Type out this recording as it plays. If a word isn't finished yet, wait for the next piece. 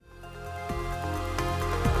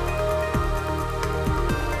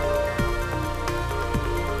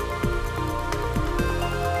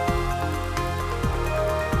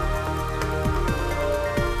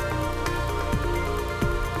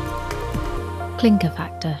Clinker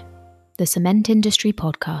Factor, the cement industry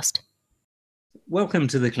podcast. Welcome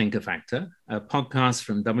to The Clinker Factor, a podcast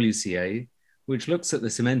from WCA, which looks at the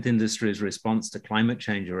cement industry's response to climate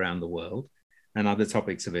change around the world and other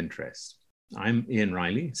topics of interest. I'm Ian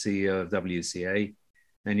Riley, CEO of WCA,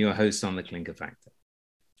 and your host on The Clinker Factor.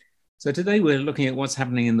 So today we're looking at what's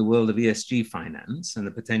happening in the world of ESG finance and the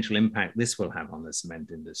potential impact this will have on the cement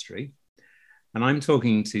industry. And I'm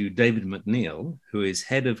talking to David McNeil, who is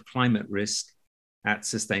Head of Climate Risk at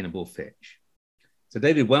Sustainable Fitch. So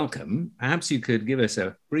David, welcome. Perhaps you could give us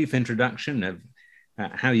a brief introduction of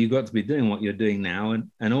how you got to be doing what you're doing now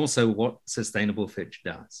and also what Sustainable Fitch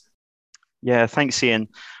does. Yeah, thanks, Ian.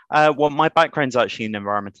 Well, my background's actually in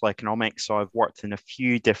environmental economics, so I've worked in a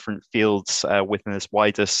few different fields within this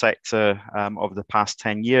wider sector over the past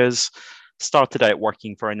 10 years. Started out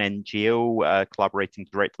working for an NGO, collaborating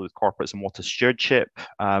directly with corporates on water stewardship,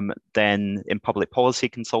 then in public policy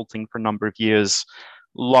consulting for a number of years,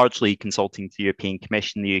 largely consulting to the European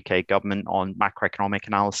Commission, the UK government on macroeconomic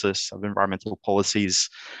analysis of environmental policies.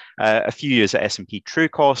 A few years at S&P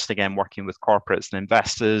Trucost, again, working with corporates and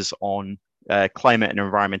investors on climate and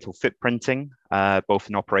environmental footprinting, both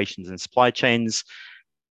in operations and supply chains.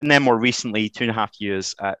 And then more recently, 2.5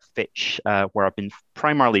 years at Fitch, where I've been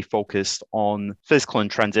primarily focused on physical and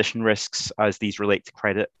transition risks as these relate to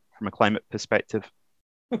credit from a climate perspective.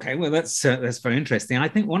 Okay, well, that's very interesting. I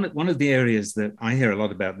think one of the areas that I hear a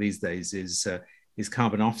lot about these days is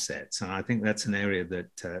carbon offsets, and I think that's an area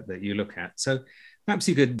that you look at. So perhaps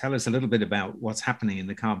you could tell us a little bit about what's happening in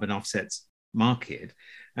the carbon offsets market,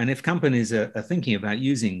 and if companies are thinking about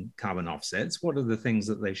using carbon offsets, what are the things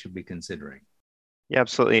that they should be considering? Yeah,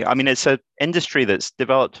 absolutely. I mean, it's an industry that's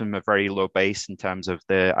developed from a very low base in terms of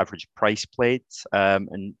the average price paid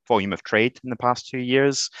and volume of trade in the past 2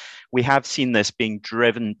 years. We have seen this being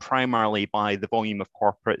driven primarily by the volume of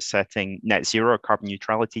corporates setting net zero carbon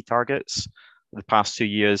neutrality targets the past 2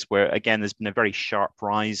 years, where again, there's been a very sharp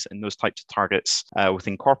rise in those types of targets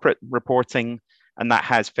within corporate reporting. And that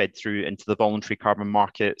has fed through into the voluntary carbon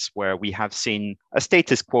markets, where we have seen a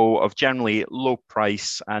status quo of generally low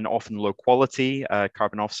price and often low quality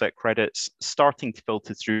carbon offset credits starting to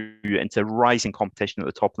filter through into rising competition at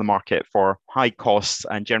the top of the market for high costs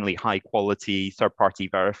and generally high quality third-party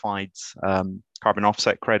verified carbon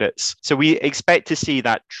offset credits. So we expect to see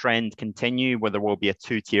that trend continue, where there will be a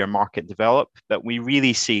two-tier market develop, but we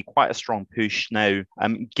really see quite a strong push now,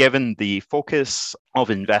 given the focus of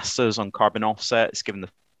investors on carbon offsets, given the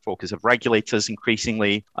focus of regulators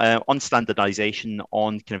increasingly on standardization,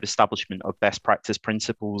 on kind of establishment of best practice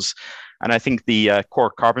principles. And I think the core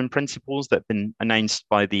carbon principles that have been announced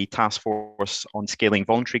by the Task Force on Scaling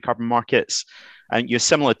Voluntary Carbon Markets, and you're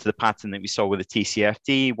similar to the pattern that we saw with the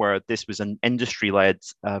TCFD, where this was an industry-led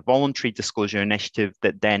voluntary disclosure initiative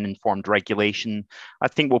that then informed regulation. I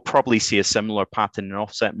think we'll probably see a similar pattern in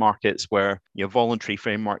offset markets, where voluntary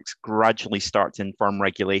frameworks gradually start to inform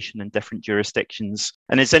regulation in different jurisdictions.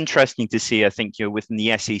 And it's interesting to see, I think, within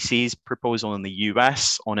the SEC's proposal in the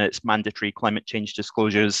US on its mandatory climate change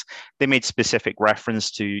disclosures, they made specific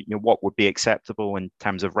reference to what would be acceptable in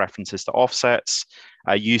terms of references to offsets,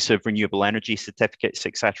 use of renewable energy certificates,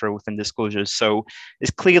 etc., within disclosures. So it's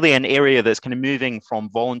clearly an area that's kind of moving from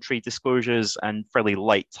voluntary disclosures and fairly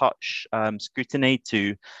light touch scrutiny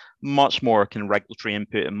to much more kind of regulatory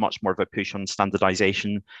input and much more of a push on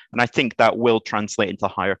standardization. And I think that will translate into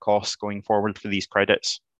higher costs going forward for these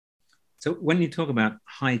credits. So when you talk about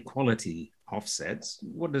high quality offsets,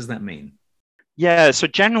 what does that mean? Yeah, so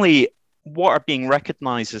generally, what are being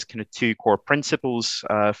recognized as kind of two core principles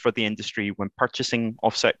for the industry when purchasing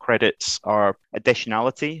offset credits are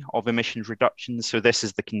additionality of emissions reductions. So this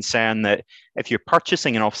is the concern that if you're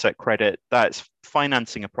purchasing an offset credit, that's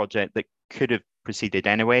financing a project that could have proceeded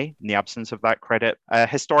anyway in the absence of that credit.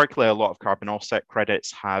 Historically, a lot of carbon offset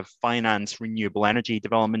credits have financed renewable energy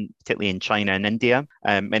development, particularly in China and India,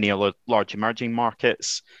 many other large emerging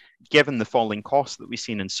markets. Given the falling costs that we've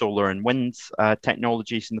seen in solar and wind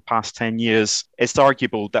technologies in the past 10 years, it's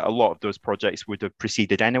arguable that a lot of those projects would have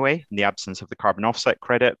proceeded anyway in the absence of the carbon offset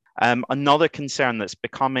credit. Another concern that's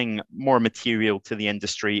becoming more material to the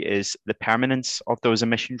industry is the permanence of those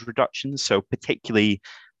emissions reductions. So particularly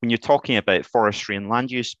when you're talking about forestry and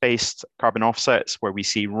land use-based carbon offsets, where we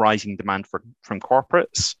see rising demand from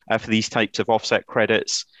corporates for these types of offset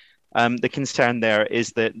credits, The concern there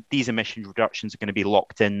is that these emission reductions are going to be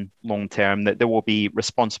locked in long term, that there will be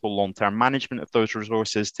responsible long-term management of those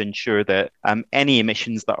resources to ensure that any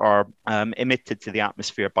emissions that are emitted to the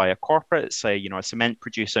atmosphere by a corporate, say, a cement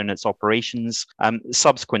producer in its operations,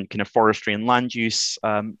 subsequent kind of forestry and land use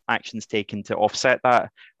actions taken to offset that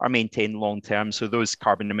are maintained long term. So those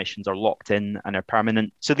carbon emissions are locked in and are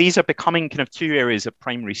permanent. So these are becoming kind of two areas of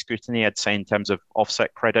primary scrutiny, I'd say, in terms of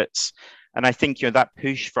offset credits. And I think that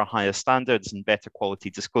push for higher standards and better quality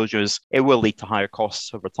disclosures, it will lead to higher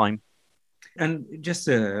costs over time. And just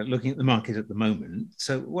looking at the market at the moment,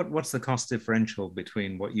 so what's the cost differential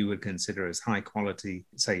between what you would consider as high quality,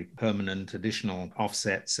 say, permanent additional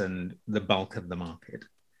offsets and the bulk of the market?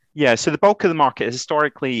 Yeah, so the bulk of the market is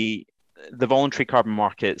historically the voluntary carbon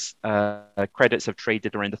markets. Credits have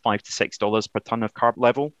traded around the $5 to $6 per ton of carbon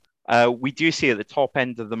level. We do see at the top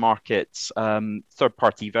end of the markets,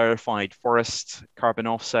 third-party verified forest carbon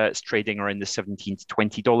offsets trading around the $17 to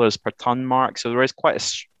 $20 per ton mark. So there is quite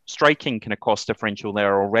a striking kind of cost differential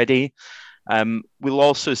there already. We'll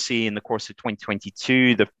also see in the course of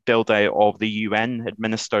 2022 the build out of the UN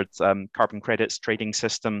administered carbon credits trading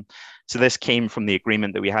system. So this came from the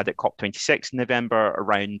agreement that we had at COP26 in November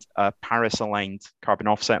around a Paris-aligned carbon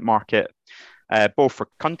offset market. Both for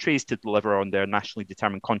countries to deliver on their nationally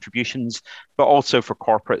determined contributions, but also for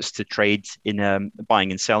corporates to trade in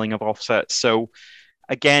buying and selling of offsets. So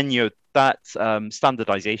again, that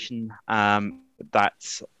standardization,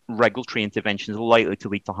 that regulatory intervention is likely to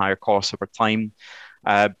lead to higher costs over time,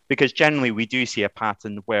 because generally we do see a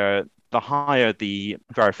pattern where the higher the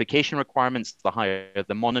verification requirements, the higher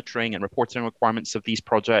the monitoring and reporting requirements of these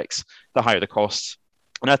projects, the higher the costs.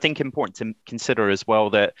 And I think important to consider as well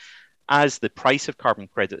that as the price of carbon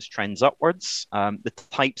credits trends upwards, the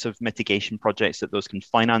types of mitigation projects that those can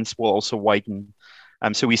finance will also widen.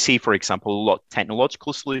 So we see, for example, a lot of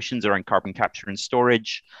technological solutions around carbon capture and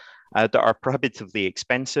storage that are prohibitively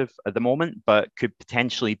expensive at the moment, but could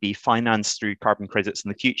potentially be financed through carbon credits in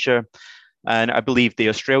the future. And I believe the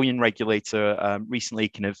Australian regulator recently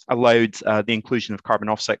kind of allowed the inclusion of carbon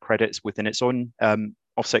offset credits within its own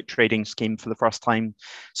offset trading scheme for the first time.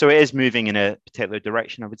 So it is moving in a particular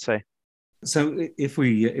direction, I would say. So if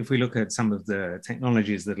we look at some of the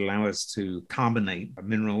technologies that allow us to carbonate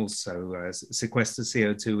minerals, so sequester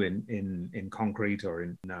CO2 in concrete or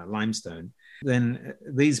in limestone, then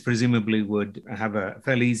these presumably would have a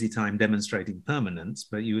fairly easy time demonstrating permanence,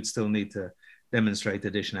 but you would still need to demonstrate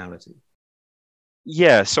additionality.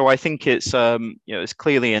 Yeah, so I think it's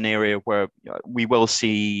clearly an area where we will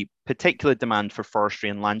see particular demand for forestry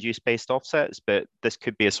and land use based offsets, but this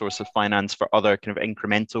could be a source of finance for other kind of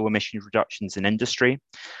incremental emission reductions in industry.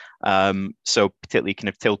 So particularly kind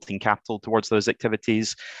of tilting capital towards those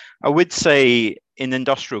activities. I would say in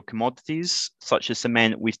industrial commodities such as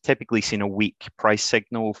cement, we've typically seen a weak price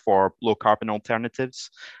signal for low carbon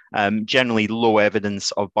alternatives. Generally low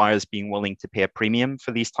evidence of buyers being willing to pay a premium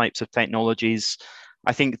for these types of technologies.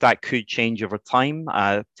 I think that could change over time,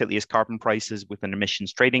 particularly as carbon prices within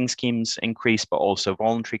emissions trading schemes increase, but also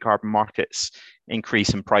voluntary carbon markets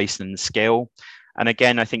increase in price and scale. And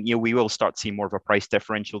again, I think we will start to see more of a price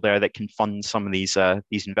differential there that can fund some of these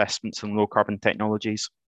investments in low carbon technologies.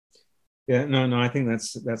 Yeah, no, I think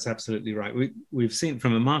that's absolutely right. We've seen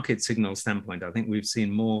from a market signal standpoint, I think we've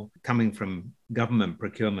seen more coming from government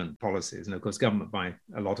procurement policies. And of course, government buy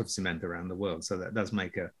a lot of cement around the world. So that does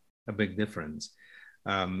make a big difference.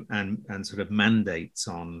 And sort of mandates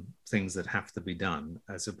on things that have to be done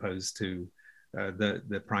as opposed to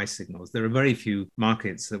the price signals. There are very few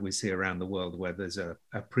markets that we see around the world where there's a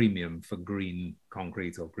premium for green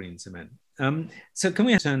concrete or green cement. So can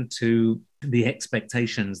we turn to the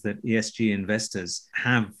expectations that ESG investors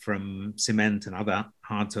have from cement and other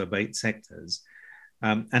hard to abate sectors,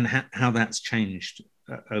 and how that's changed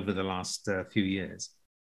over the last few years?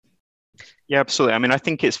 Yeah, absolutely. I mean, I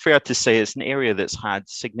think it's fair to say it's an area that's had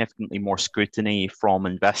significantly more scrutiny from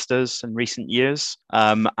investors in recent years,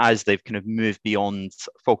 as they've kind of moved beyond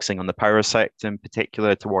focusing on the power sector in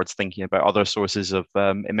particular towards thinking about other sources of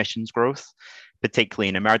emissions growth, particularly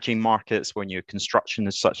in emerging markets when your construction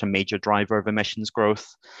is such a major driver of emissions growth.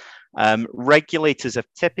 Regulators have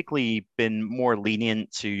typically been more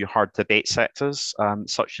lenient to hard to abate sectors,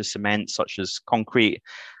 such as cement, such as concrete,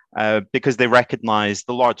 because they recognize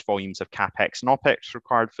the large volumes of CapEx and OpEx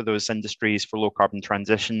required for those industries for low carbon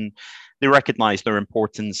transition. They recognize their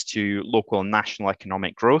importance to local and national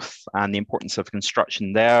economic growth and the importance of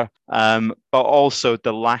construction there, but also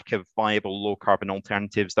the lack of viable low carbon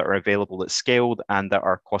alternatives that are available at scale and that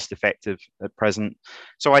are cost effective at present.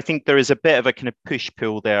 So I think there is a bit of a kind of push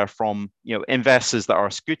pull there from investors that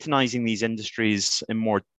are scrutinizing these industries in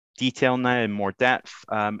more detail now and more depth,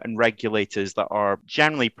 and regulators that are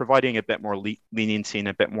generally providing a bit more leniency and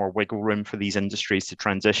a bit more wiggle room for these industries to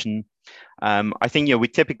transition. I think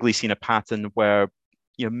we've typically seen a pattern where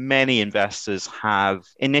many investors have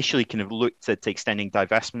initially kind of looked at extending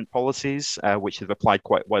divestment policies, which have applied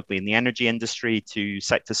quite widely in the energy industry to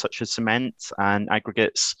sectors such as cement and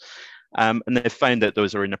aggregates. And they've found that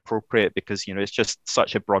those are inappropriate because it's just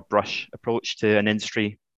such a broad brush approach to an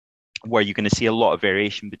industry where you're going to see a lot of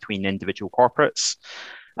variation between individual corporates.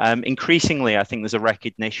 Increasingly, I think there's a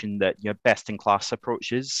recognition that best-in-class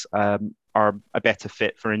approaches are a better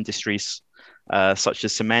fit for industries such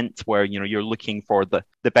as cement, where you're looking for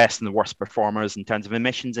the best and the worst performers in terms of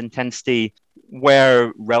emissions intensity.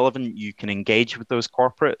 Where relevant, you can engage with those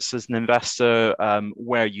corporates as an investor.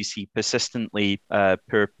 Where you see persistently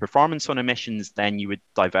poor performance on emissions, then you would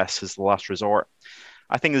divest as the last resort.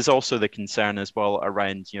 I think there's also the concern as well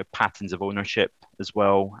around patterns of ownership as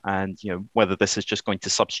well, and whether this is just going to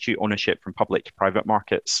substitute ownership from public to private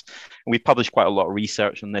markets. And we've published quite a lot of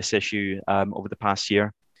research on this issue over the past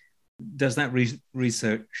year. Does that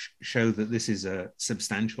research show that this is a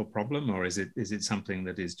substantial problem, or is it something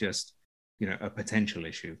that is just a potential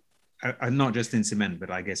issue? Not just in cement,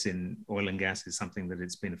 but I guess in oil and gas is something that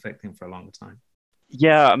it's been affecting for a long time.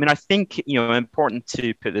 Yeah, I mean, I think important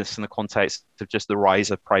to put this in the context of just the rise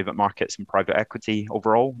of private markets and private equity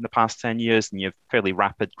overall in the past 10 years, and you have fairly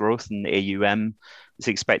rapid growth in the AUM is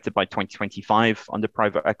expected by 2025 under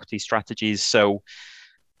private equity strategies. So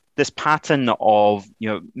this pattern of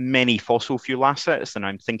many fossil fuel assets, and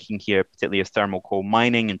I'm thinking here particularly of thermal coal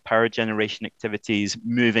mining and power generation activities,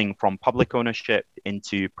 moving from public ownership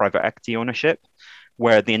into private equity ownership,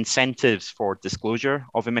 where the incentives for disclosure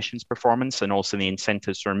of emissions performance and also the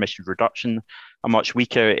incentives for emission reduction are much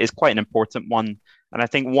weaker, is quite an important one. And I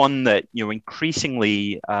think one that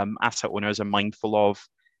increasingly asset owners are mindful of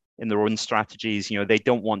in their own strategies. They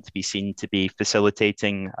don't want to be seen to be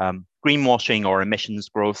facilitating greenwashing or emissions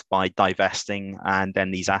growth by divesting and then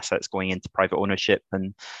these assets going into private ownership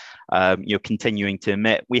and continuing to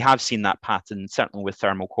emit. We have seen that pattern certainly with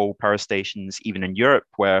thermal coal power stations, even in Europe,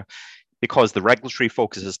 where because the regulatory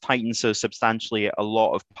focus has tightened so substantially, a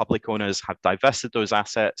lot of public owners have divested those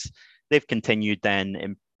assets. They've continued then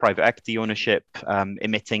in private equity ownership,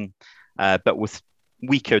 emitting, but with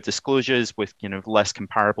weaker disclosures, with less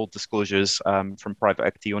comparable disclosures from private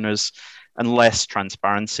equity owners, and less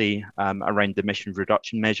transparency around emission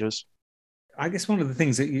reduction measures. I guess one of the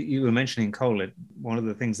things that you were mentioning, coal, one of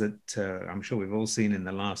the things that I'm sure we've all seen in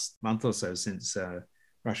the last month or so since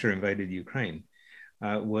Russia invaded Ukraine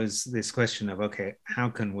was this question of, okay, how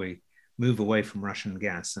can we move away from Russian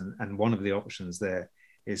gas? And one of the options there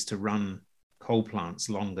is to run coal plants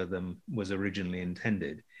longer than was originally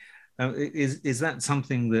intended. Is that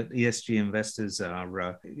something that ESG investors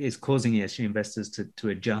is causing ESG investors to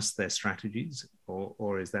adjust their strategies,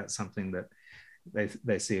 or is that something that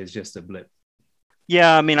they see as just a blip?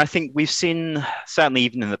 Yeah, I mean, I think we've seen, certainly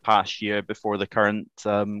even in the past year before the current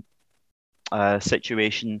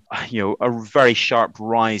situation, a very sharp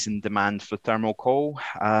rise in demand for thermal coal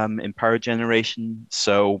in power generation.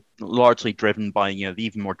 So largely driven by the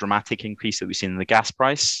even more dramatic increase that we've seen in the gas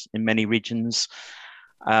price in many regions.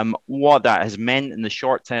 What that has meant in the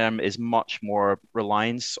short term is much more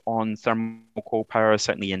reliance on thermal coal power,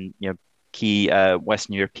 certainly in key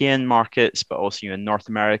Western European markets, but also in North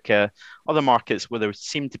America, other markets where there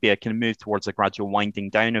seemed to be a kind of move towards a gradual winding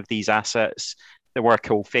down of these assets. There were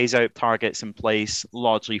coal phase-out targets in place,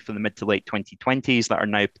 largely for the mid to late 2020s, that are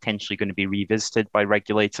now potentially going to be revisited by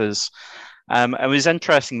regulators. It was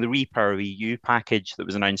interesting, the Repower EU package that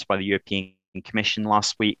was announced by the European Commission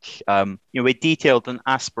last week. It detailed an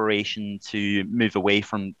aspiration to move away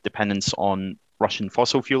from dependence on Russian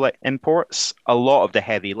fossil fuel imports. A lot of the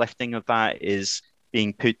heavy lifting of that is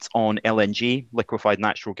being put on LNG, liquefied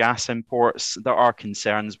natural gas imports. There are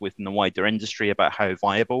concerns within the wider industry about how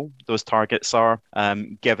viable those targets are,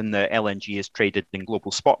 given that LNG is traded in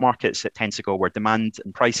global spot markets. It tends to go where demand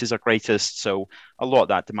and prices are greatest. So a lot of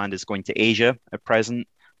that demand is going to Asia at present.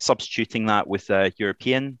 Substituting that with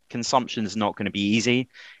European consumption is not going to be easy.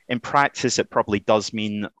 In practice, it probably does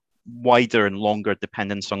mean wider and longer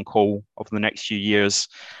dependence on coal over the next few years.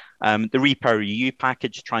 The Repower EU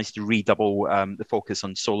package tries to redouble the focus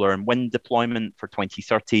on solar and wind deployment for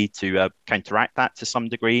 2030 to counteract that to some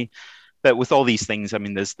degree. But with all these things, I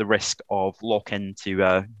mean, there's the risk of lock-in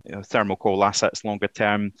to thermal coal assets longer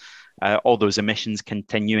term, all those emissions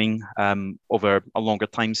continuing over a longer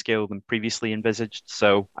timescale than previously envisaged.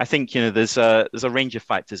 So I think there's a range of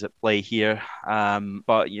factors at play here,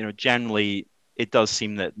 but generally it does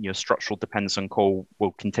seem that structural dependence on coal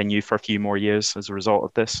will continue for a few more years as a result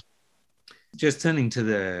of this. Just turning to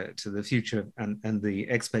the future and the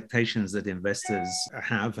expectations that investors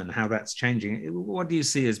have and how that's changing, what do you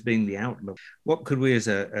see as being the outlook? What could we as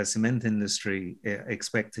a cement industry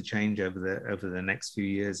expect to change over the next few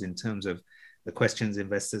years in terms of the questions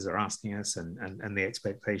investors are asking us and the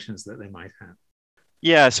expectations that they might have?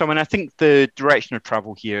 Yeah, so I think the direction of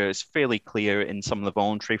travel here is fairly clear in some of the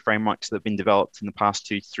voluntary frameworks that have been developed in the past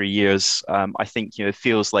 2 to 3 years. I think it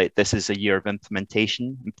feels like this is a year of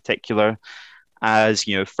implementation, in particular, as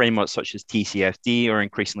frameworks such as TCFD are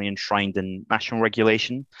increasingly enshrined in national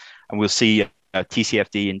regulation, and we'll see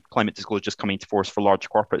TCFD and climate disclosures coming into force for large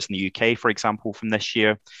corporates in the UK, for example, from this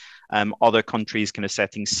year. Other countries kind of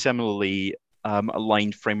setting similarly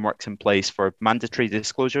aligned frameworks in place for mandatory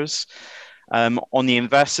disclosures. On the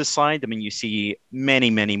investor side, you see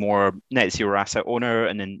many more net zero asset owner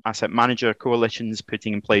and then asset manager coalitions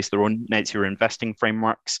putting in place their own net zero investing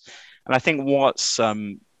frameworks. And I think what's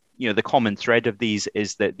the common thread of these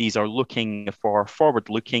is that these are looking for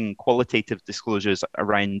forward-looking qualitative disclosures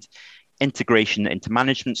around integration into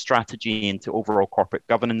management strategy, into overall corporate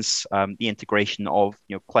governance, the integration of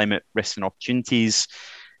climate risks and opportunities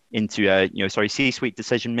into C-suite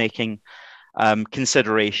decision making,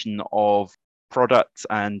 consideration of products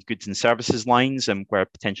and goods and services lines and where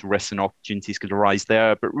potential risks and opportunities could arise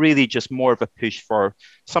there, but really just more of a push for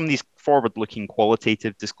some of these forward-looking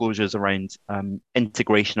qualitative disclosures around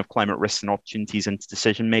integration of climate risks and opportunities into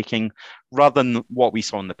decision-making, rather than what we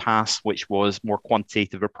saw in the past, which was more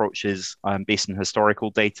quantitative approaches based on historical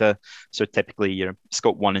data. So typically,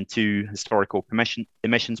 scope 1 and 2 historical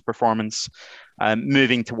emissions performance,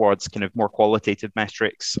 moving towards kind of more qualitative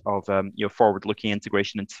metrics of forward-looking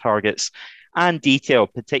integration into targets and detail,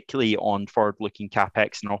 particularly on forward-looking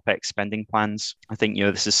capex and opex spending plans. I think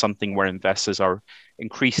this is something where investors are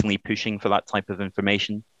increasingly pushing for that type of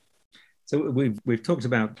information. So we've talked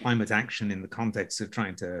about climate action in the context of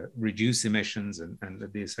trying to reduce emissions and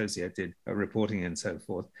the associated reporting and so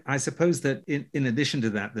forth. I suppose that in addition to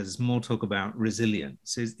that, there's more talk about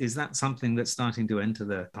resilience. Is that something that's starting to enter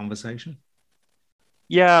the conversation?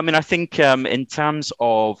 Yeah, I think in terms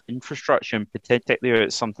of infrastructure in particular,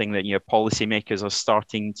 it's something that policymakers are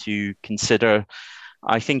starting to consider.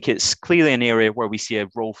 I think it's clearly an area where we see a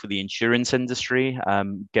role for the insurance industry,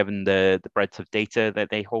 given the breadth of data that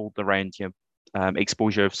they hold around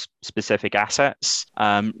exposure of specific assets,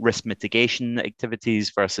 risk mitigation activities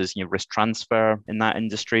versus risk transfer in that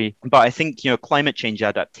industry. But I think climate change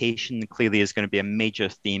adaptation clearly is going to be a major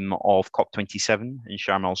theme of COP27 in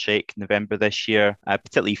Sharm el Sheikh November this year,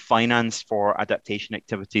 particularly finance for adaptation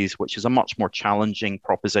activities, which is a much more challenging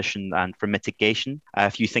proposition than for mitigation.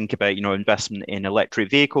 If you think about investment in electric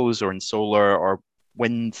vehicles or in solar or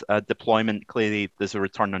wind deployment, clearly there's a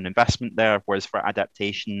return on investment there, whereas for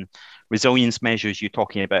adaptation resilience measures, you're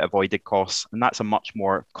talking about avoided costs, and that's a much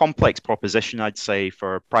more complex proposition, I'd say,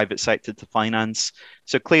 for private sector to finance.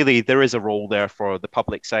 So clearly there is a role there for the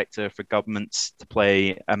public sector, for governments to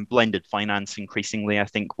play, and blended finance increasingly I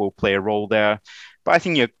think will play a role there. But I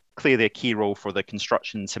think clearly a key role for the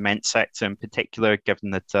construction cement sector in particular,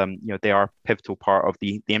 given that they are a pivotal part of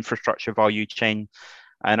the infrastructure value chain.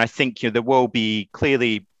 And I think there will be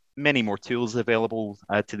clearly many more tools available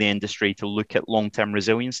to the industry to look at long-term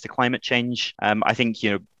resilience to climate change. I think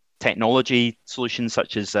technology solutions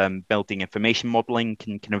such as building information modeling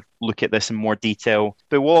can kind of look at this in more detail,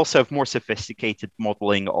 but we'll also have more sophisticated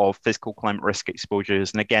modeling of physical climate risk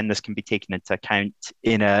exposures. And again, this can be taken into account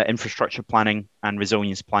in infrastructure planning and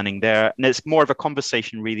resilience planning there. And it's more of a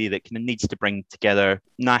conversation really that kind of needs to bring together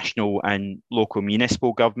national and local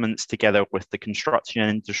municipal governments together with the construction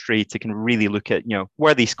industry to kind of really look at,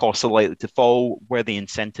 where these costs are likely to fall, where the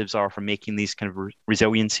incentives are for making these kind of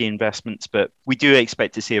resiliency investments. But we do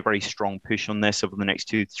expect to see a very strong push on this over the next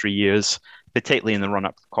 2 to 3 years, particularly in the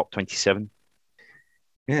run-up to COP27.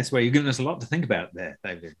 Yes, well, you've given us a lot to think about there,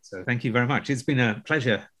 David. So thank you very much. It's been a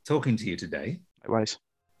pleasure talking to you today. Likewise.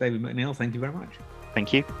 David McNeil, thank you very much.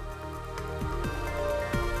 Thank you.